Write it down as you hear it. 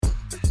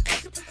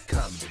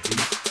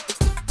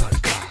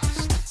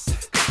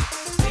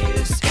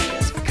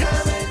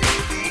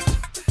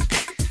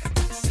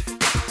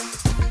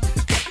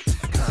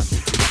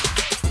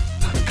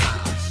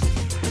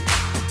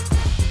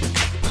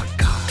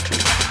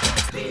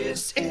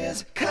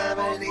is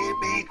Comedy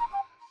Beat.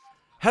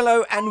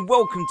 Hello and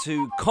welcome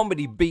to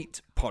Comedy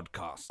Beat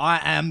Podcast. I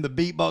am the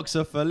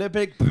beatboxer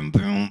Philippic, boom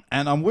boom,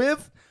 and I'm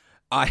with...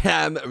 I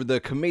am the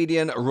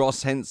comedian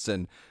Ross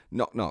Henson.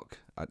 Knock knock.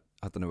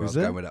 I don't know where I was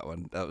that? going with that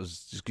one. That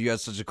was just you had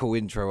such a cool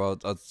intro.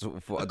 I sort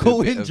of thought I'd do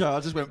Cool a bit intro. I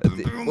just went boom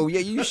boom. Well,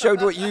 yeah, you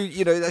showed what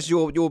you know. That's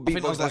your I think I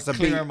beatbox. was like That's a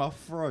beat. clearing my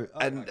throat. Oh,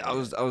 And okay.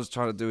 I was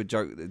trying to do a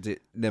joke.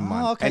 Never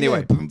mind. Oh, okay, Anyway,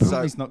 yeah. Boom, boom.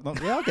 so It's not,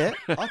 yeah, I get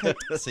it. Okay.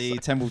 See,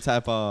 Temple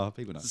Tapper,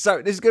 people know.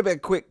 so this is going to be a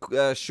quick,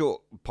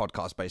 short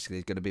podcast. Basically,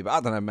 it's going to be, but I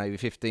don't know, maybe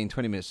 15,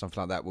 20 minutes,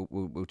 something like that.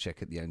 We'll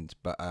check at the end,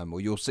 but or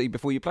you'll see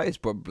before you play this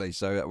probably.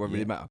 So that won't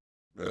really matter.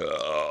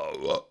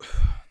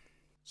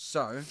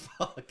 So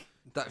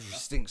that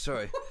stinks.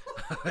 Sorry,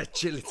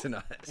 chilly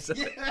tonight. So.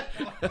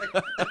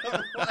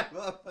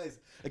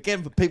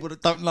 Again, for people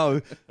that don't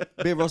know,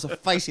 me and Ross are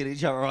facing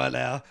each other right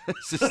now.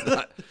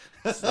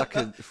 It's like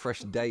a fresh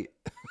date.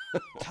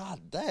 God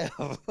damn.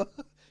 I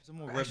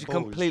actually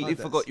completely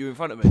forgot you were in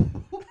front of me.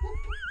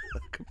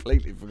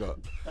 Completely forgot.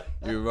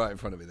 You were right in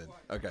front of me then.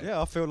 Okay.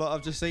 Yeah, I feel like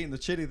I've just eaten the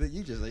chili that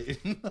you just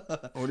eaten.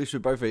 Well, at least we're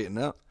both eating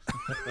now.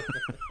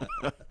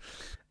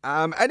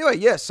 Anyway,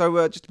 yeah,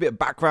 so just a bit of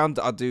background.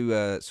 I do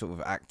sort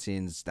of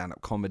acting,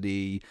 stand-up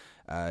comedy.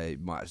 You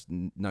might have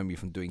known me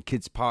from doing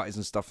kids' parties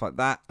and stuff like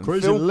that. And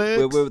Crazy Phil,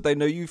 Legs. where would they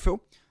know you,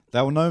 Phil?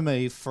 They'll know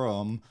me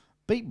from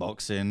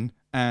beatboxing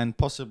and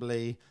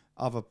possibly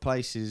other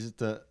places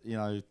that, you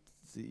know,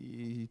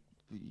 you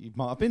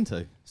might have been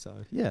to.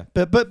 So, yeah.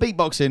 But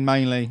beatboxing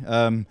mainly,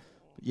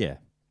 yeah.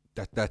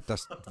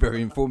 That's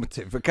very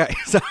informative. Okay,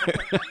 so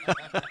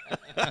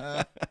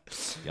Yeah.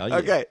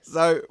 okay,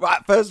 so right,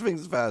 first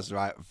things first,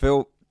 right?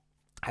 Phil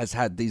has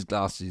had these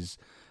glasses,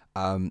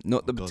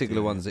 not the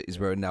particular ones that he's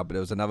wearing now, but there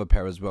was another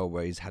pair as well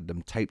where he's had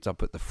them taped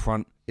up at the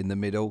front, in the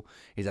middle.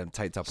 He's had them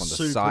taped up on the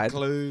side,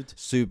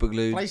 super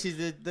glued.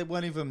 Places they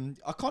weren't even.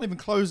 I can't even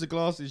close the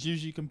glasses.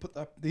 Usually, you can put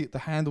the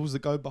handles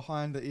that go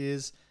behind the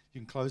ears. You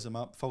can close them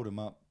up, fold them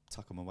up,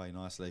 tuck them away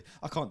nicely.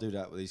 I can't do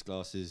that with these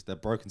glasses. They're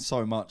broken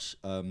so much.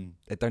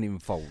 They don't even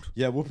fold.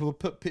 Yeah, we'll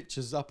put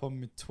pictures up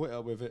on Twitter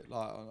with it,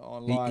 like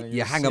online.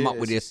 You hang them up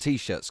with your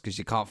t-shirts because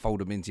you can't fold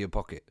them into your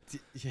pocket.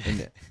 Yeah. Isn't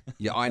it?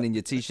 You're ironing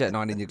your t-shirt and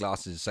ironing your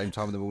glasses at the same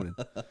time in the morning.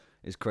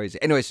 It's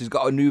crazy. Anyway, so he's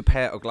got a new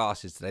pair of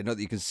glasses today. Not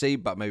that you can see,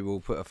 but maybe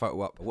we'll put a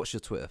photo up. What's your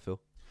Twitter, Phil?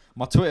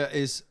 My Twitter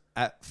is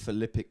at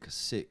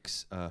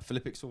Philippic6.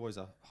 Philippic's always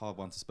a hard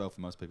one to spell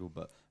for most people,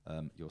 but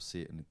you'll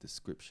see it in the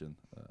description.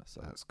 So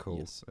that's cool.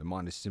 Yes. And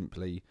mine is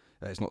simply,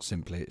 it's not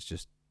simply, it's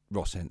just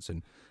Ross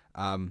Henson.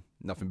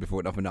 Nothing before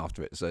it, nothing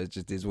after it. So it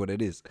just is what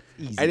it is.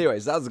 Easy.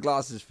 Anyways, that was the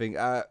glasses thing.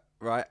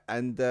 Right,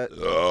 and...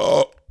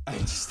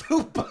 It's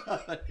still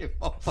burning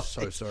my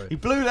So face. sorry. He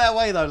blew that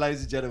away though, ladies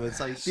and gentlemen.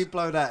 So he did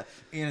blow that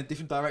in a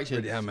different direction.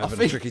 Really am I having a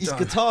think tricky his time.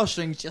 guitar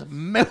strings just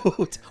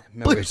melted.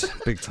 Melted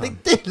big time.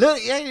 They did. Look,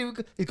 yeah,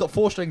 he's got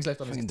 4 strings left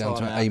on his Fucking guitar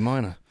down to now. an A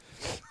minor.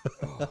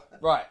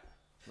 Right.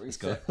 Let's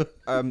go.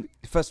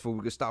 First of all, we're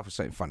going to start off with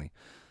something funny.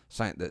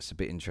 Something that's a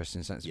bit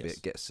interesting, something Yes.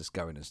 that gets us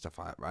going and stuff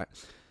like that, right?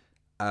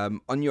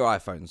 On your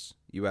iPhones,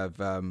 you have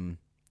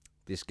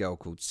this girl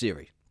called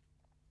Siri.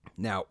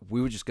 Now,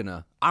 we were just going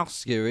to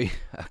ask Siri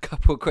a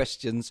couple of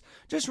questions,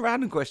 just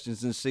random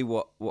questions, and see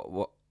what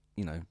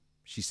you know,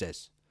 she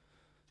says.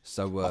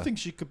 So I think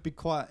she could be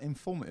quite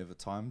informative at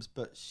times,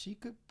 but she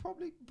could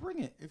probably bring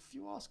it if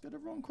you ask her the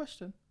wrong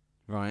question.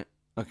 right,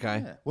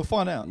 okay. Yeah, we'll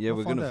find out. Yeah,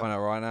 we're going to find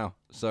out right now.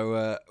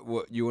 So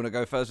what you want to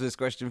go first with this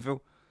question,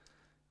 Phil?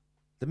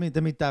 Let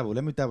me dabble.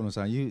 Let me dabble on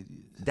something. You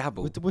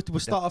Dabble. We'll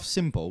start off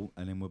simple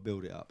and then we'll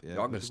build it up. Yeah, I'm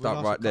going to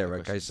start right there,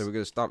 okay? So we're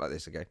going to start like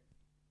this, okay?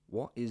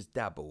 What is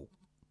dabble?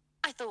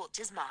 I thought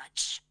as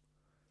much.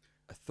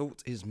 A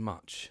thought is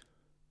much.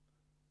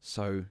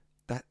 So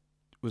that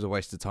was a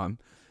waste of time.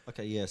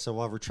 Okay, yeah. So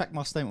I retract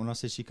my statement when I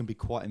said she can be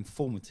quite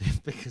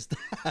informative because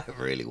that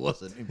really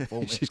wasn't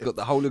informative. She's got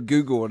the whole of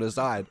Google on her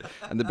side,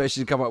 and the best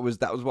she's come up with was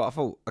that was what I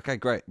thought. Okay,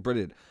 great,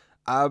 brilliant.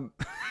 Okay.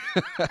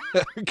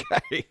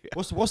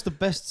 What's the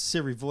best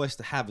Siri voice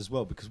to have as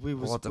well? Because we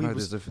was I don't know,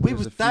 there's a we few.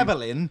 was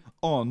dabbling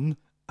on.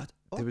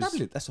 There was-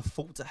 Dabbling. That's a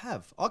fault to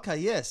have. Okay,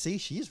 yeah. See,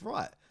 she is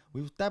right.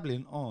 We was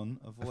dabbling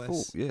on a I voice.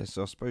 thought, yeah,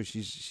 so I suppose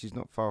she's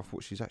not far off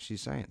what she's actually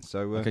saying.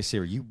 So Okay,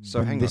 Siri, you so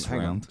win hang this on.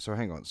 round. So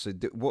hang on. So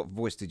what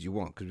voice did you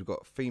want? Because we've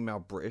got female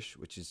British,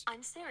 which is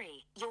I'm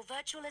Siri, your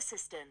virtual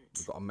assistant.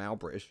 we've got a male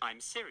British.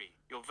 I'm Siri,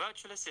 your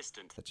virtual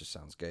assistant. That just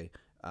sounds gay.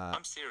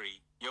 I'm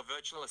Siri, your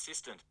virtual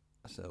assistant.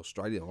 That's an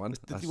Australian one.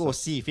 That's, Or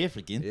see if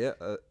African. yeah,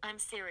 I'm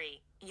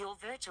Siri, your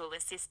virtual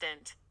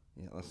assistant.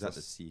 yeah. That's, That's a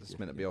that's, C, that's yeah,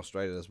 meant to be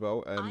Australian as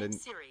well, and I'm then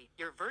Siri,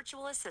 your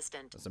virtual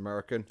assistant. that's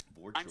American.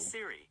 I'm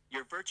Siri,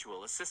 your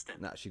virtual assistant.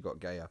 And actually got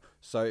gayer.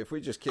 So if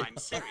we just keep, I'm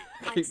Siri.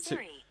 I'm keep to-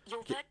 Siri,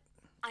 your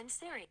I'm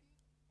Siri.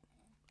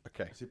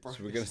 okay. So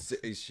we're gonna sit.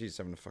 She's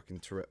having a fucking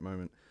Tourette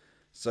moment.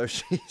 So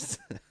she's.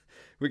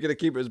 We're gonna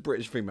keep her as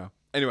British female.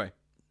 Anyway,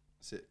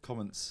 That's it.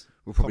 Comments.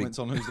 We'll probably- Comments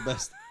on who's the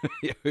best.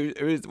 yeah,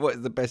 what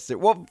is the best?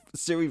 What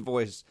Siri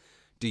voice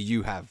do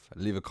you have?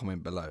 Leave a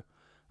comment below.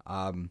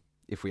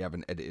 If we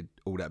haven't edited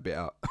all that bit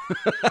out.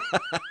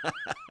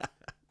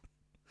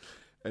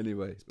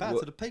 Anyway, Bad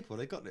to the people.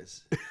 They got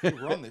this.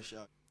 We're on this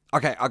show.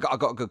 okay, I got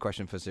a good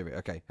question for Siri.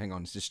 Okay, hang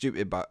on. It's a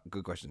stupid but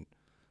good question.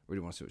 Really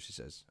want to see what she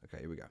says. Okay,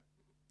 here we go.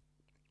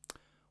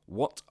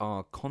 What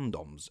are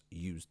condoms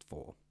used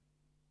for?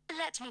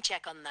 Let me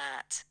check on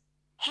that.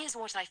 Here's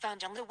what I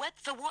found on the web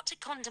for what are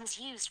condoms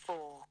used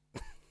for.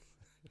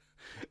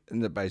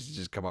 And they basically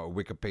just come up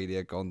with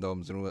Wikipedia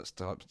condoms and all that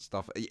type of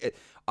stuff.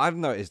 I've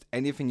noticed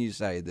anything you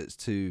say that's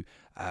too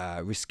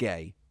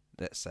risque,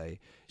 let's say,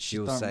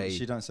 she'll say...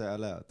 She don't say it out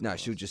loud. No,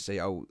 she'll just say,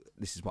 oh,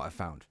 this is what I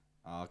found.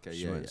 Oh, okay,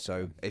 She yeah, won't. yeah.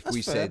 So if That's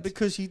we fair, said...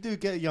 because you do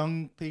get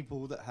young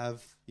people that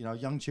have,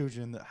 young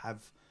children that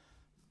have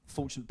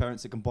fortunate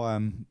parents that can buy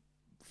them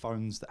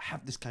phones that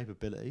have this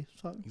capability.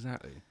 So,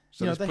 Exactly.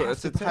 So they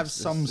let's put have it to have test.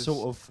 some This-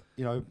 sort of,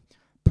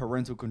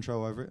 parental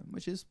control over it,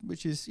 which is,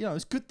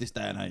 it's good this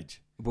day and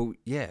age. Well,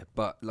 yeah,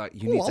 but like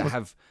you Oh, need I to was-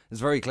 have. It's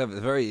very clever,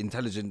 a very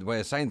intelligent way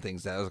of saying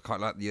things. There, I quite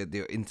like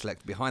the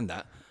intellect behind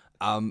that.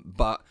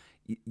 But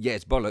yeah,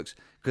 it's bollocks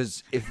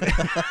because if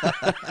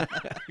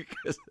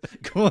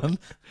Go on.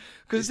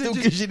 because It still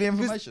gives you the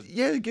information.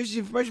 Yeah, it gives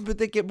you information, but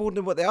they get more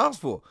than what they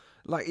asked for.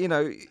 Like you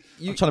I'm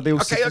trying to be all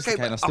sophisticated,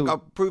 but I still- I'll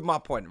prove my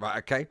point, right?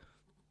 Okay,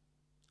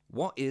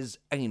 what is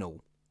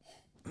anal?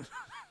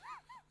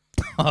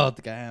 Oh,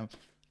 damn.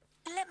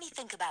 Let me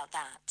think about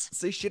that.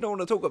 See, she don't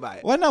want to talk about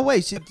it. Well, no,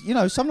 wait.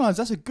 Sometimes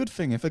that's a good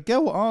thing. If a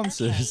girl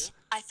answers... Okay,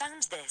 I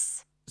found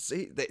this.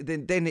 See,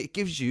 then it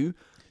gives you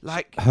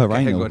like Her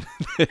hang anal. on.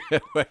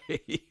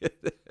 Wait.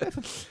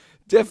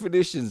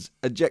 Definitions: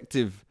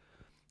 adjective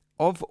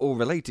of or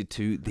related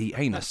to the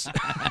anus.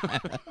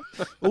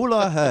 All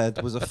I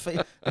heard was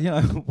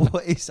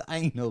what is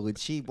anal, and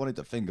she wanted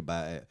to think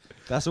about it.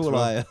 That's all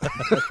I heard.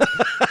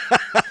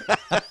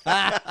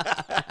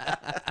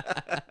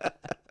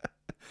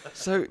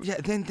 So yeah,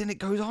 then it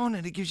goes on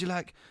and it gives you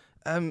like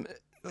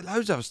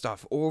loads of other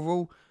stuff.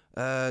 Oral,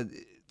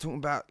 talking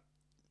about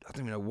I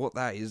don't even know what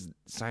that is.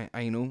 Saying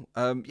anal.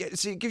 Yeah,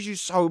 see, it gives you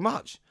so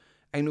much.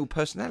 Anal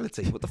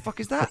personality. What the fuck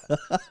is that?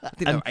 I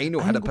didn't know anal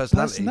had a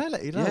personality.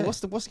 Personality. No, Yeah. what's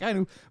the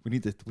anal? We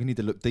need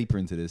to look deeper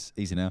into this.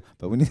 Easy now,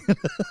 but we need.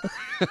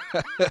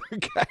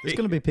 Okay. There's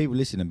going to be people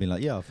listening and being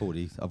like, "Yeah, I've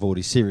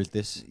already seried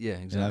this." Yeah,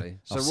 exactly.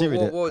 I've So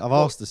seried it. I've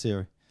asked the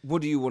Siri.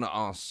 What do you want to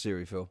ask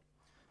Siri, Phil?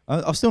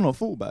 I've still not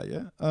thought about it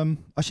yet.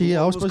 Actually,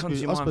 yeah, I was supposed to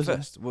be. I was supposed to.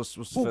 first. What's the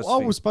Well, first I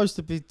thing? was supposed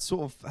to be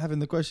sort of having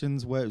the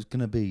questions where it was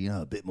going to be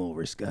a bit more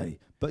risque,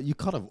 but you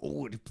kind of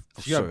already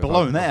Sorry,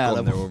 blown I've out.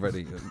 gone there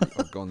already.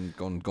 I've gone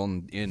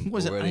in. What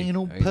was it? already.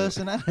 Anal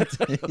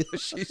personality.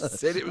 She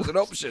said it was an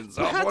option,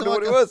 so I How wonder do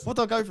what it go- was. What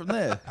do I go from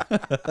there?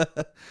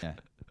 Yeah,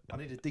 I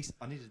need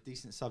a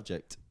decent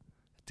subject.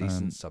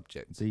 Decent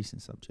subject.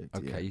 Decent subject.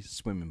 Okay, yeah.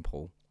 swimming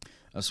pool.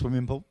 A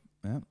swimming pool.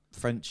 Yeah,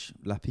 French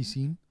la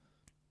piscine.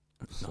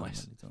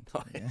 Nice.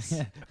 Nice.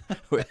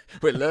 Yeah.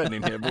 We're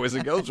learning here, boys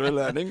and girls. We're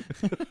learning.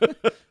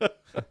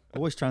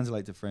 Always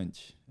translate to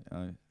French.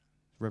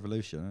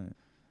 Revolution. Isn't it?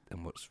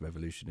 And what's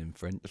revolution in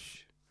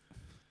French?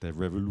 The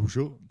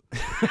revolution.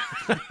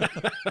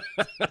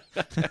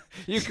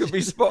 You could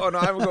be spot on.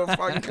 I haven't got a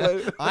fucking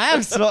clue. I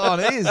am spot on.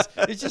 It is.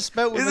 It's just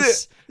spelled with Is a it?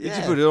 s- Did Yeah.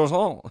 you put it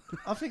on?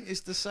 I think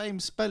it's the same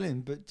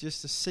spelling, but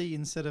just a C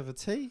instead of a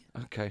T.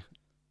 Okay.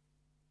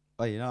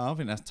 Oh, I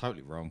think that's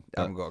totally wrong.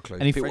 I haven't got a clue.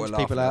 Any people French are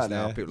people laughing out at us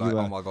now. there, People are like, you,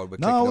 oh my god, we're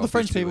No, kicking all off. the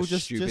French These people are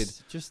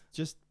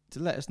just to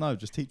let us know.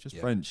 Just teach us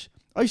Yeah. French.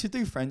 I used to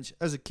do French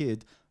as a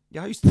kid,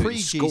 Yeah, I used to do it pre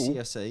in school.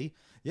 GCSE.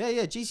 Yeah,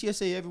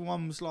 GCSE.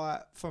 Everyone was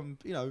like from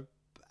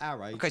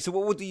our age. Okay, so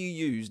what do you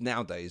use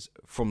nowadays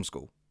from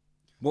school?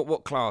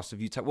 What class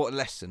have you taken? What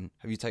lesson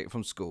have you taken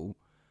from school,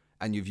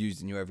 and you've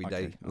used in your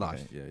everyday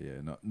life? Yeah.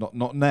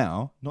 Not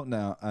now.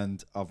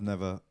 And I've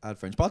never had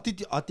French, but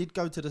I did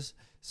go to the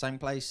same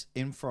place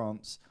in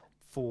France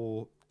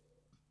for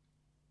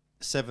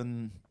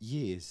 7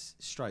 years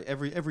straight.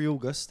 Every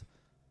August.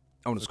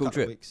 On a for school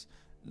couple of trip. weeks.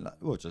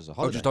 Well, just a Oh,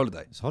 holiday. just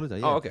holiday. It's a holiday.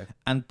 Yeah. Oh, okay.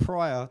 And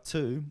prior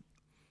to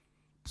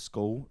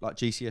school, like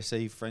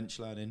GCSE French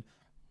learning,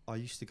 I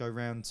used to go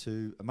round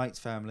to a mate's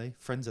family,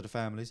 friends of the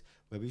families,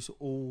 where we used to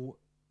all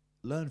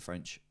learn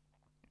French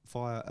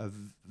via a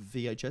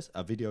VHS,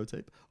 a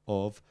videotape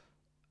of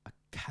a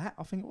cat.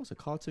 I think it was a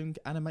cartoon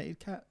animated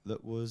cat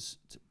that was,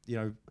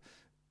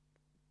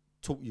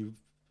 taught you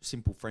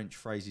simple French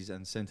phrases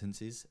and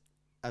sentences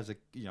as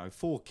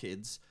for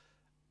kids.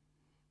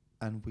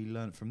 And we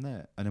learned from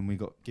there, and then we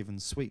got given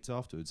sweets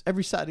afterwards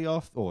every Saturday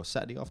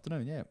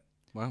afternoon. Yeah,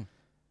 Wow.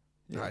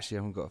 Yeah. I actually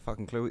haven't got a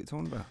fucking clue what you're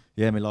talking about.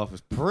 yeah. My life was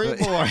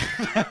pretty boring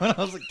when I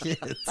was a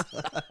kid.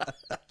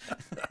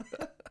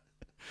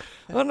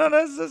 Oh no,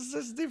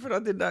 that's different. I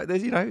didn't know.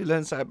 There's, you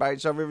learn something about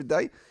each other every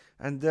day,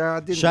 and I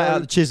didn't Shout know.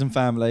 out the Chisholm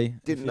family.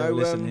 Didn't if you ever know,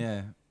 Listen, um,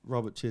 yeah,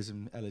 Robert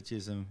Chisholm, Ella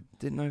Chisholm,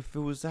 Didn't know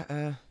Phil was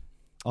that.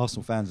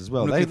 Arsenal fans as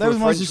well. Looking They for were a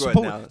the ones who French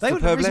word support. now. They were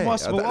the reason why I Superblé.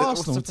 support What's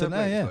Arsenal to superblé? now.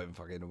 I Yeah. don't even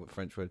fucking know what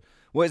French word.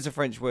 What is the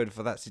French word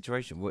for that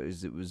situation?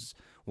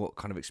 What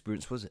kind of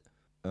experience was it?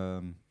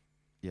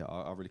 Yeah,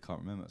 I really can't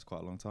remember. It's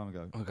quite a long time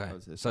ago. Okay. That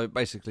was it. So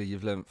basically,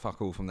 you've learned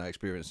fuck all from that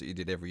experience that you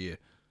did every year.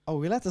 Oh,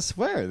 we'll have to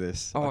swear at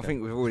this. Oh, Okay. I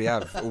think we already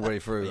have all the way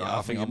through. Yeah,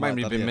 I think I it might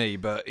mainly have been done, me,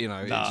 but it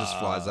just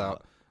flies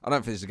out. I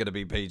don't think this is going to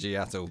be PG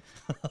at all.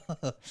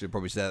 Should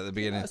probably say that at the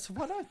beginning. So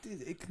why not?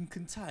 It can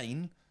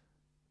contain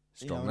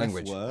Strong an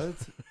language. F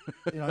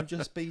word.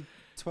 Just be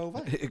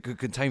 12A. It could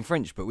contain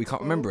French, but we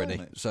can't remember 12A, any.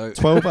 mate. So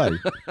 12A.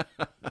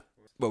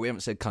 well, we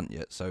haven't said cunt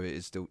yet, so it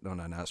is still. No,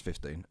 now it's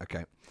 15.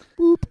 Okay.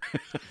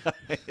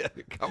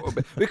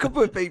 We could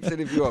put beeps in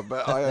if you want,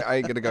 but I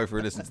ain't gonna go through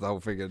and listen to the whole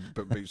thing and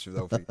put beeps through the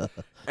whole thing.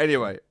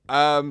 Anyway,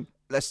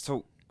 let's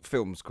talk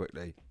films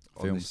quickly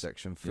on Films. this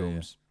section. Yeah, yeah.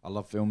 Films. I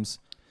love films.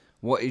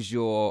 What is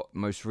your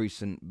most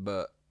recent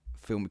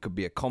film? It could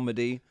be a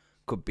comedy,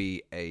 could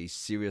be a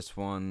serious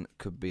one,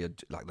 could be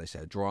like they say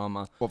a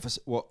drama.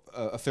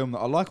 A film that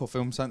I like, or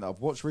film something that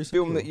I've watched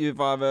recently? Film that you've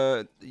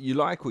either you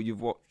like or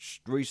you've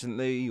watched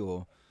recently,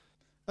 or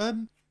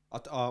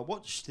I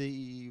watched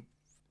the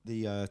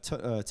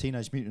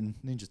Teenage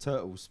Mutant Ninja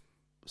Turtles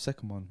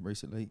second one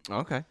recently.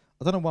 okay.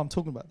 I don't know why I'm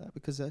talking about that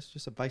because that's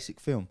just a basic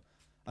film.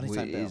 I need Well,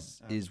 to it take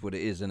it is what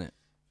it is, isn't it?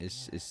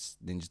 It's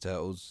Ninja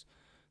Turtles.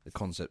 The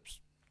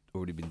concept's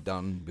already been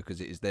done because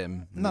it is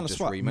them. No, They that's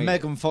just right. remade it.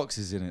 Megan Fox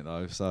is in it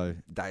though, so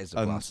That is a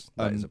and, plus.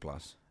 That is a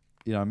plus.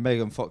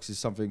 Megan Fox is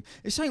something.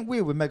 It's something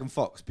weird with Megan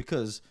Fox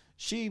because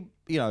she,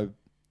 a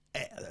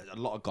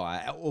lot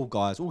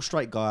of all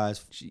straight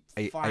guys. She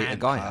ate a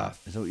guy out.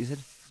 Is that what you said?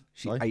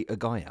 She ate a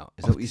guy out.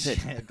 Is that what you said?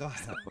 Yeah, guy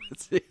out.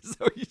 Is that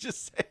what you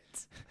just said?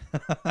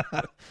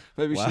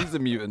 Maybe Wow. she's a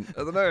mutant.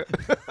 I don't know.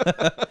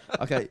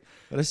 Okay,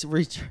 well, let's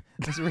retract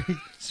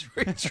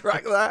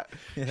Retract that.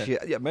 Yeah.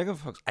 Yeah, Megan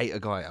Fox ate a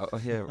guy out.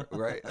 Oh, yeah,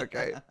 right.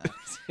 Okay.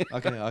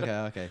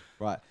 Okay.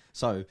 Right.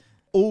 So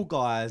all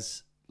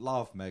guys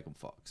love Megan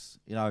Fox.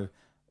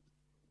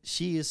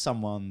 She is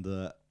someone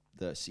that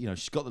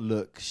she's got the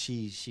look.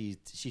 She's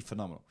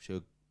phenomenal. She's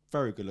a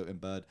very good looking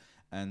bird,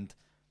 and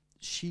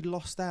she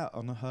lost out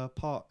on her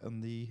part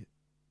in the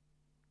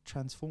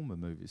Transformer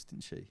movies,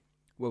 didn't she?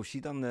 Well, she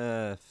done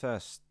the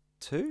first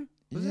two.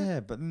 Was yeah,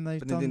 it? but then they've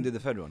But they done. didn't do the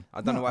third one.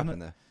 I don't No, know what I know.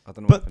 happened there. I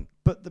don't know what happened.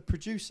 But the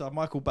producer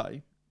Michael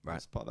Bay, Right.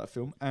 is part of that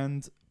film,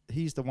 and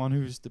he's the one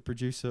who's the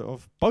producer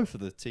of both of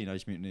the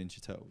Teenage Mutant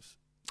Ninja Turtles.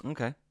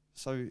 Okay.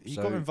 So he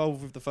So- got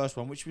involved with the first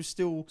one, which was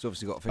still So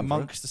obviously got a thing for her.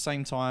 amongst the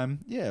same time,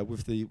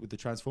 with the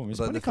Transformers.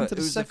 But When the it comes to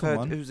the who's second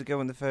one, who's the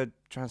girl in the third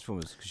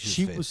Transformers? 'Cause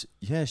she fit. was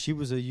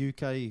a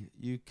UK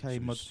She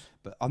mod, was-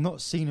 but I've not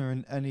seen her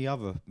in any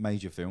other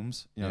major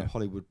films. Yeah.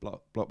 Hollywood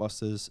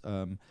blockbusters.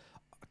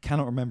 I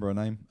cannot remember her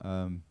name.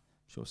 I'm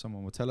sure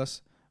someone will tell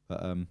us,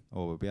 but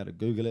or we'll be able to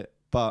Google it.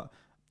 But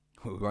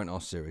We won't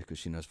ask Siri because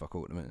she knows fuck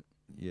all at the minute.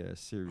 yeah,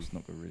 Siri's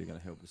not really going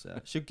to help us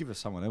out. She'll give us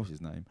someone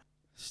else's name.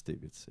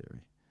 Stupid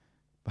Siri.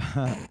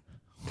 But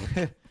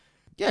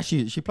yeah,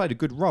 she played a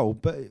good role,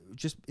 but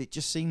it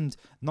just seemed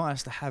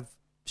nice to have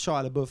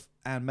Shia LaBeouf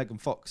and Megan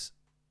Fox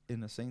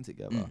in a scene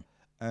together,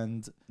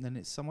 and then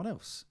it's someone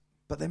else.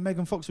 But then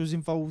Megan Fox was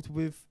involved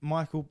with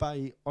Michael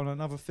Bay on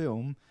another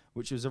film,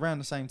 which was around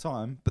the same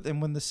time. But then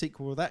when the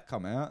sequel of that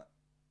come out,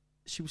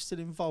 she was still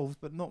involved,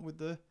 but not with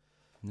the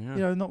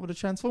Yeah. not with the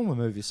Transformer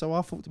movie. So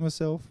I thought to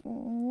myself,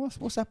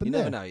 what's happened You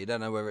there? never know. You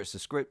don't know whether it's the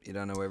script. You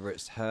don't know whether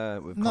it's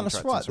her with No, that's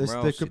contracts right. and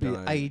somewhere There else. could be You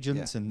don't know.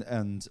 agents Yeah.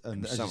 and be as so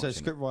you say, much in it.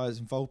 script writers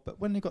involved. But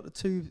when they got the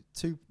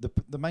two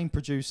the main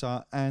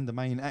producer and the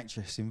main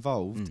actress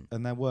involved,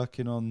 and they're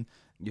working on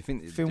You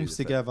think they'd do films the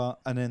thing. together,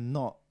 and then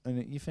not,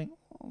 you think,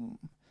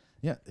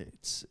 yeah,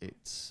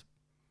 it's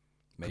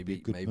Maybe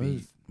good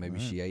move. maybe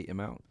Yeah. she ate him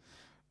out.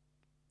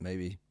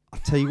 Maybe. I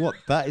tell you what,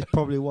 that is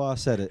probably why I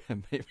said it.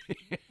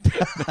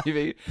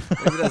 maybe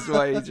that's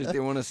why he just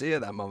didn't want to see her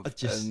that month.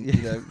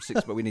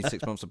 But we need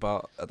 6 months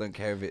apart. I don't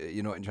care if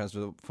you're not in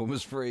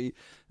Transformers 3.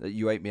 That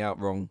you ate me out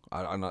wrong.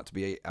 I don't like to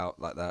be ate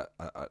out like that.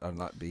 I don't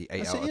like to be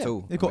ate That's out it, at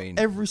all. They've got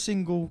every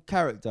single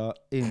character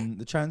in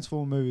the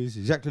Transform movies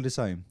exactly the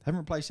same. Haven't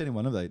replaced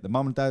anyone, have they? The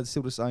mum and dad's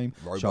still the same.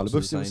 Robots Shia are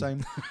LaBeouf's still the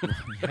same.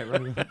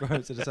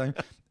 Robots are the same.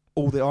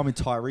 All the army,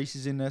 Tyrese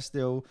is in there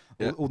still.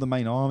 Yeah. All the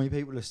main army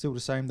people are still the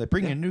same. They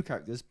bring in new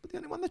characters, but the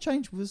only one that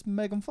changed was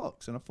Megan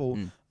Fox. And I thought,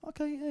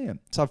 okay, yeah.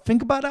 So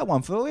think about that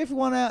one for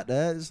everyone out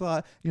there. It's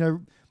like,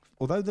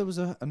 although there was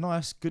a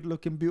nice,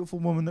 good-looking, beautiful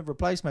woman that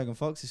replaced Megan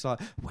Fox, it's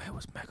like, where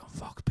was Megan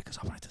Fox? Because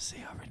I wanted to see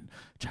her in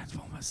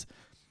Transformers.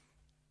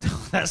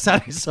 That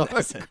sounded so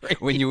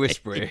great. when you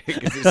whisper it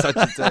because it's such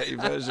a dirty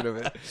version of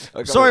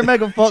it. Sorry,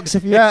 Megan Fox,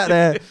 if you're out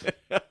there,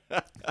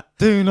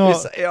 do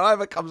not. It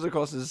either comes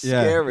across as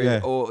Yeah, scary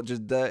yeah. or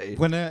just dirty.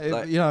 When Like, there's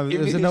if an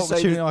you say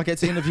opportunity, the- I get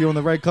to interview on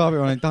the red carpet,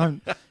 and I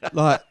don't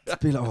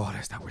be like, oh,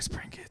 there's that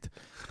whispering kid.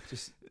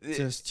 Just.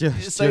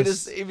 Say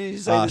this. If you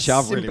say the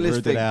I've really simplest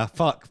rude thing, it out.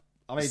 Fuck.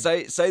 I mean,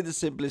 say the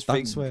simplest don't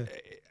thing swear.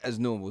 as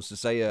normal. So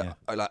say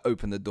like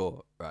open the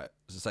door, right?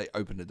 So say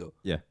open the door.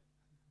 Yeah.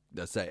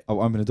 Let's say it, Oh,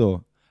 open the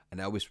door. and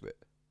now whisper it.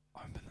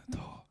 Open the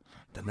door.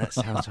 Then that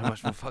sounds so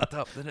much more fucked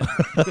up, doesn't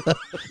it?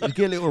 You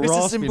get a little It's a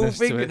raspiness simple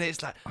thing, to and it.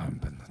 it's like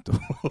Open the door.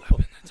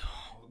 open the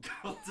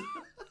door.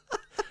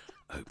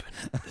 Open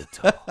the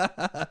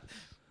door.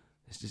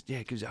 It's just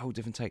it gives it a whole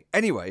different take.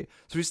 Anyway,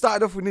 so we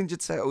started off with Ninja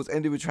Turtles,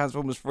 ended with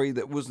Transformers 3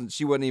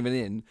 she wasn't even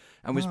in,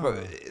 and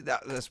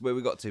that's where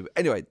we got to.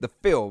 Anyway, the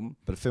film.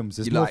 But the films,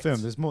 there's you more liked.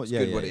 films. There's more. It's Yeah,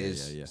 good yeah, what yeah, it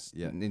is.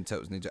 Yeah. Ninja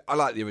Turtles Ninja. I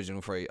like the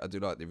original 3. I do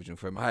like the original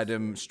 3. I had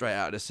them straight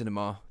out of the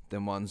cinema.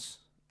 Them ones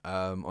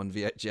on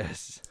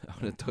VHS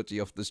on a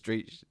dodgy off the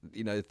street,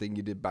 thing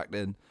you did back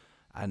then,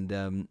 and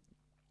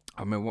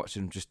I remember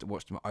watching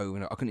them over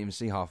and I couldn't even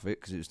see half of it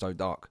because it was so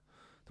dark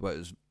the way it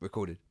was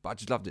recorded. But I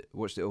just loved it.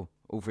 Watched it all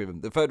 3 of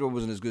them. The third one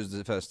wasn't as good as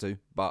the first 2,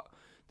 but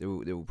they're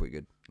all pretty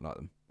good. I like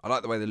them. I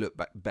like the way they look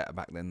better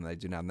back then than they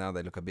do now. Now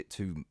they look a bit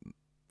too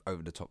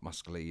over the top,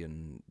 muscly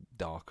and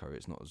darker.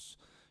 It's not as.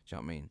 Do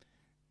you know what I mean?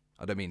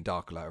 I don't mean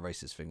darker like a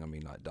racist thing. I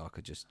mean like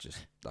darker, just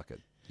like a.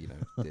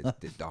 They're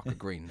darker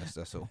green.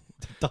 That's all.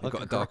 They've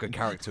got a darker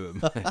character to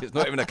them. It's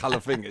not even a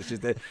colour thing. It's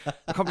just I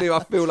can't believe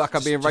I feel like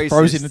I'm being racist.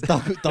 Throws in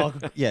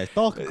the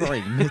darker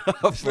green.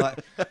 It's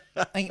like,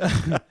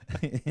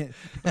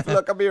 I feel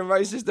like I'm being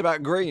racist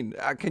about green.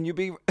 Can you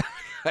be?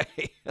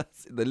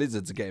 The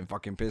lizards are getting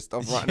fucking pissed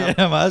off right now.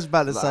 Yeah, I was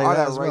about to say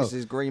that as well.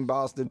 Racist green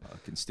bastard.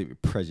 Fucking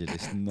stupid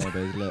prejudice.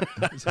 Nowadays, look.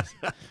 What was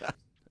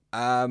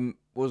I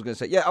going to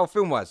say? Yeah.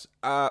 Film wise.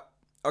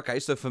 Okay.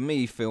 So for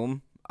me,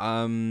 film.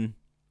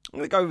 I'm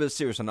going to go with a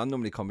serious one. I'm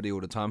normally comedy all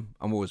the time.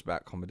 I'm always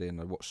about comedy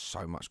and I watch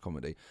so much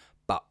comedy.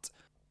 But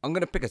I'm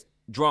going to pick a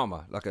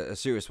drama, like a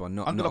serious one,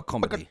 not a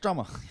comedy. Pick a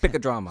drama. Pick a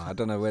drama. I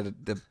don't know where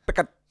the pick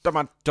a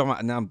drama.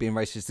 And now I'm being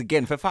racist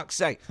again, for fuck's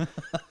sake.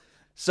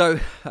 So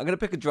I'm going to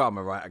pick a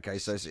drama, right? Okay,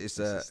 so it's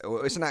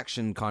an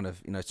action kind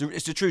of,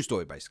 it's a true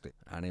story basically.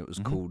 And it was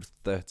called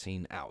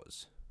 13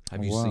 Hours.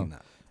 Have you seen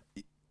that?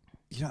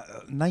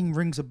 Name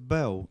rings a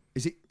bell.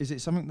 Is it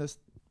something that's...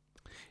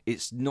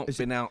 It's not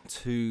been out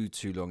too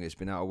long. It's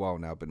been out a while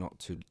now, but not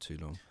too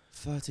long.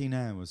 13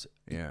 Hours.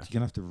 Yeah. You're going to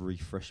have to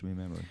refresh my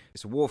memory.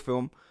 It's a war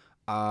film.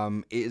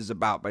 It is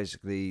about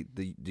basically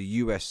the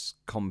US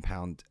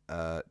compound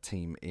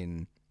team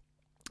in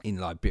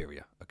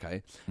Liberia,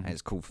 okay? And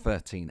it's called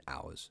 13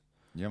 Hours.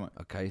 Yeah, mate.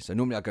 Okay, so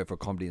normally I go for a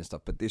comedy and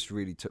stuff, but this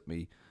really took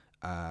me...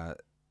 it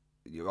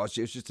was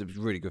just a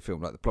really good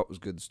film. Like, the plot was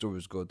good, the story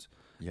was good.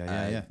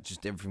 Yeah.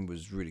 Just everything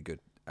was really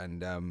good.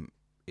 And...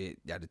 it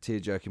had a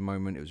tear-jerking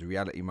moment. It was a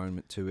reality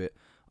moment to it.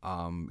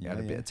 It had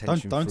a bit of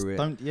tension through it.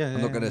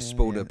 I'm not going to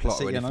spoil the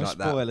plot or anything like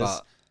that,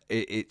 but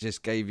it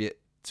just gave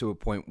it to a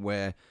point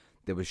where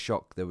there was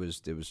shock, there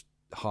was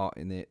heart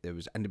in it,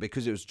 and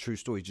because it was a true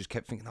story, you just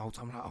kept thinking the whole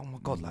time, like, oh my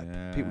God,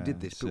 people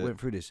did this, people went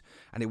through this,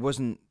 and it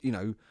wasn't,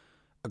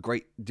 a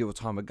great deal of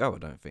time ago, I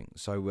don't think.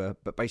 So,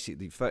 but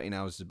basically, 13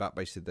 Hours is about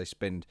basically they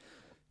spend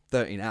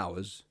 13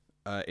 hours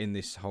in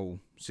this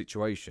whole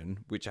situation,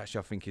 which actually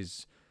I think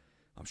is.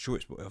 I'm sure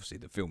it's obviously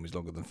the film is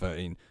longer than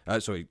 13.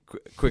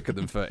 Quicker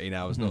than 13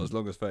 hours, not as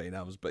long as 13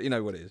 hours, but you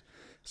know what it is.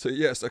 So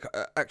yeah, it's like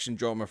an action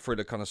drama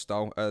thriller kind of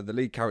style. The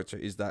lead character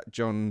is that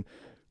John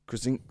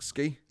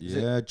Krasinski.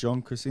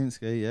 John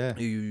Krasinski. Yeah,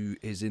 who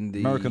is in the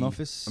American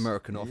Office.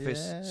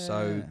 Yeah.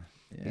 So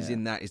he's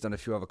in that. He's done a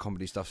few other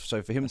comedy stuff.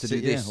 So for him to do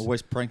this,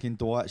 always pranking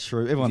Dwight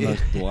Schrute. Everyone knows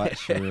Dwight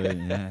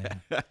Schrute.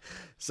 Yeah.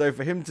 So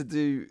for him to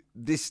do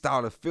this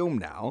style of film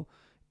now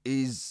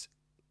is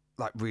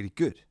like really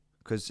good.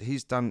 Because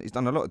he's done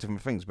a lot of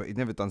different things, but he's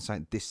never done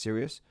something this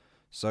serious.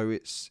 So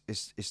it's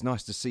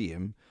nice to see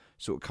him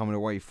sort of coming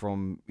away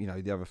from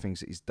the other things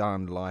that he's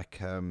done, like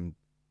The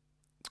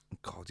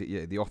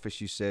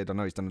Office. You said I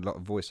know he's done a lot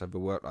of voiceover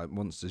work, like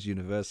Monsters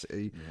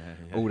University,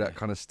 all that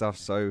kind of stuff.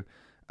 So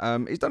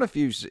he's done a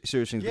few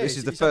serious things. But this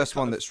is the first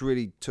one that's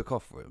really took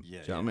off for him. Do you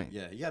know what I mean?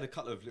 Yeah, he had a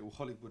couple of little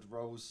Hollywood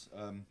roles,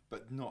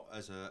 but not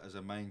as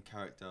a main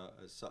character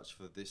as such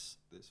for this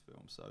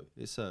film. So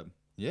it's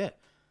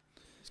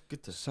It's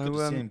good to see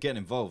him getting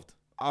involved.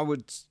 I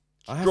would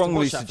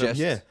strongly suggest.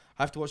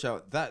 I have to watch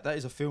out. That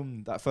is a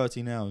film. That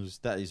 13 Hours.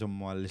 That is on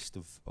my list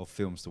of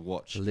films to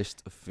watch.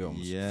 List of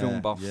films.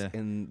 Film buffs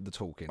in the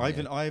talking.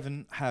 I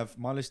even have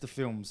my list of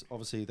films.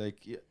 Obviously,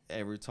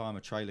 every time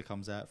a trailer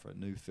comes out for a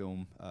new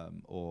film,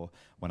 or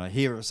when I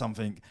hear of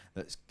something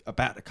that's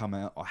about to come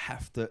out, I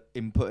have to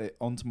input it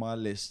onto my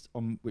list,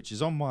 which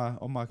is on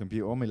my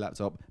computer, on my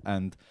laptop,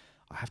 and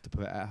I have to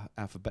put it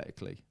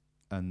alphabetically.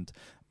 And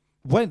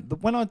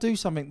when I do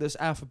something that's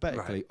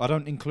alphabetically, I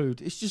don't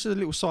include. It's just a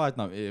little side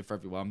note here for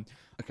everyone.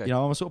 Okay.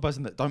 I'm a sort of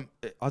person that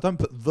I don't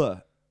put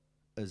the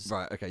as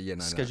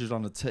scheduled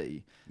on a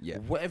T. Yeah.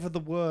 Whatever the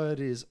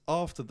word is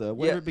after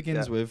whatever it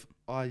begins with,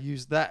 I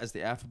use that as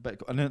the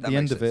alphabetical, and then at the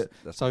end of it.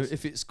 So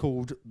if it's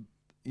called,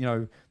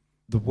 the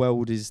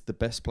world is the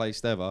best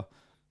place ever,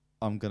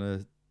 I'm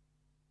gonna.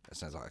 That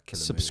sounds like a killer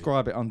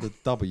subscribe movie. it under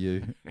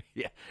W.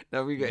 Yeah,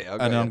 no, we get it.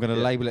 And I'm going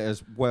to label it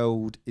as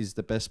 "World is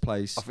the best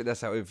place." I think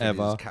that's how everything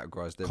is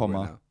categorised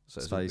everywhere now.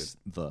 So space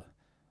the.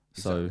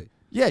 Exactly.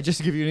 So just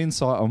to give you an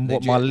insight on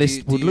what my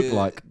list would look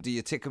like. Do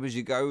you tick them as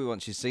you go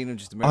once you've seen them,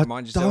 just to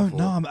remind yourself? I don't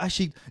know. I'm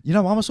actually,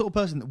 I'm a sort of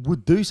person that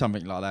would do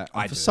something like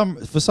that. For some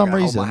reason,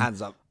 hold my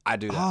hands up. I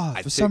do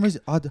that. For some reason,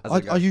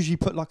 I usually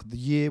put like the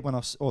year when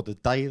or the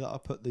day that I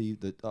put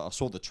I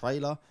saw the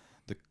trailer.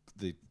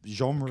 the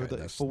genre that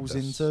it falls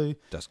into.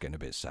 That's getting a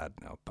bit sad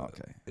now. But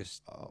Okay.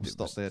 I'll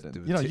Stop there then.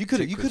 You know, you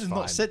could have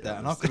not said that,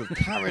 and I could have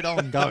carried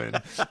on going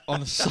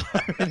on so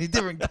many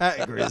different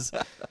categories.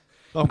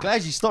 I'm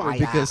glad you stopped me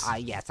because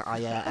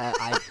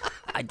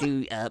I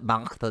do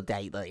mark the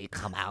date that it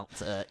come out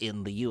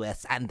in the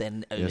US and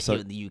then over here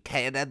in the UK.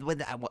 And then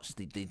when I watch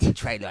the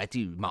trailer, I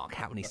do mark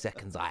how many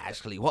seconds I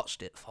actually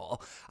watched it for,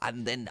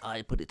 and then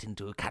I put it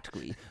into a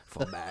category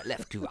from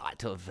left to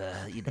right of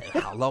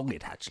how long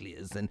it actually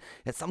is. And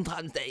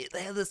sometimes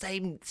they're the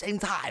same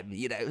time,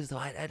 So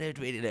I don't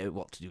really know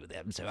what to do with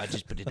them. So I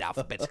just put it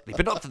alphabetically,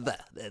 but not the.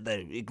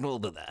 Ignore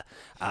the.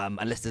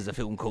 Unless there's a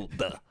film called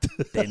The,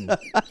 then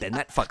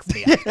that fucks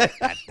me up.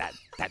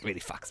 That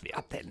really fucks me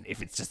up. Then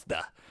if it's just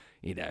the.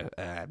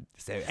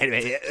 So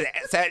anyway,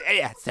 so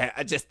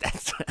I just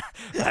that's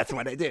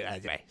what I do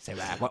anyway. So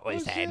what were you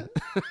saying?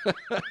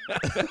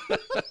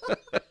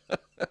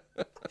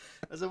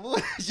 as a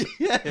voice,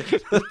 yeah,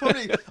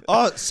 probably.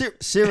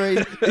 Siri,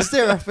 is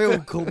there a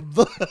film called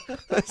The?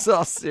 Let's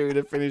ask Siri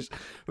to finish.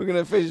 We're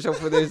going to finish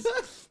off with this.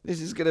 This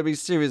is going to be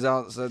Siri's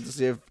answer to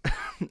see if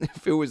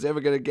Phil was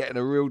ever going to get in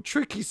a real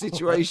tricky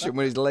situation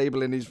when he's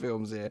labelling his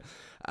films here.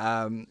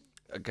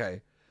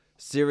 Okay,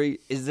 Siri,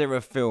 is there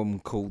a film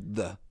called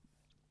The?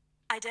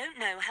 I don't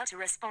know how to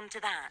respond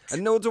to that.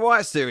 And nor do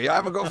I, Siri. I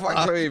haven't got a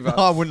fucking clue either.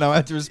 I wouldn't know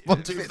how to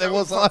respond to it if there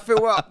was. Fuck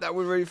Phil up. That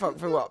would really fuck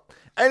Phil up.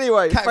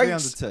 Anyway, Category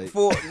thanks under T.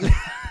 for.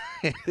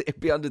 It'd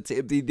be under T.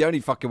 It'd be the only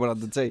fucking one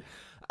under T.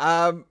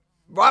 Right.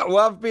 Well,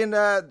 I've been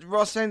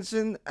Ross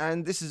Henson,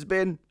 and this has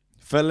been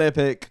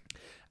Philippic.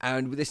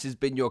 And this has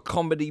been your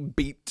Comedy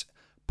Beat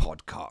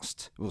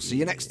podcast. We'll see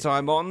you next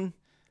time on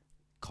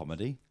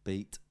Comedy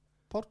Beat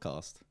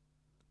podcast.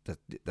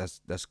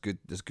 That's good.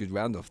 That's good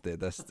round off there.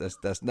 That's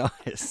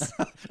nice.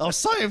 I was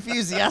so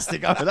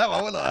enthusiastic over that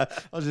one, wasn't I?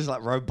 I was just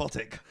like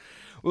robotic.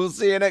 We'll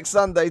see you next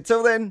Sunday.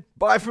 Till then,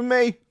 bye from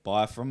me.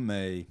 Bye from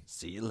me.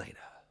 See you later.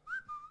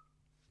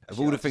 Of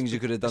all the things you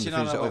could have done to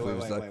finish it off with,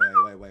 was like.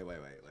 Wait.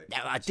 No,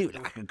 I do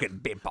like a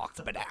good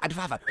beatbox, but I'd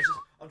rather.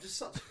 I'm just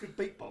such a good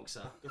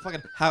beatboxer.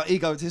 Fucking how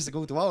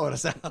egotistical do I want to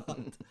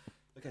sound?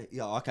 Okay,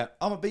 yeah, okay.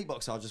 I'm a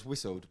beatboxer. I just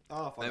whistled.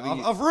 Oh, fuck.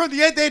 I've ruined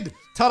the ending.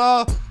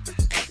 Ta-da!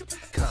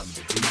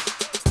 Comedy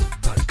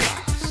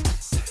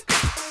podcast.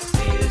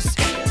 This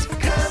is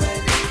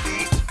Comedy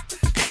Beat.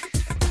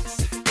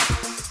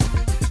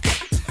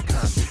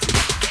 Comedy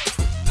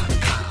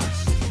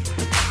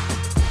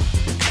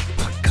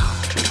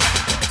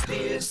podcast.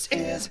 This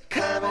is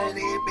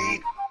Comedy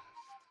Beat.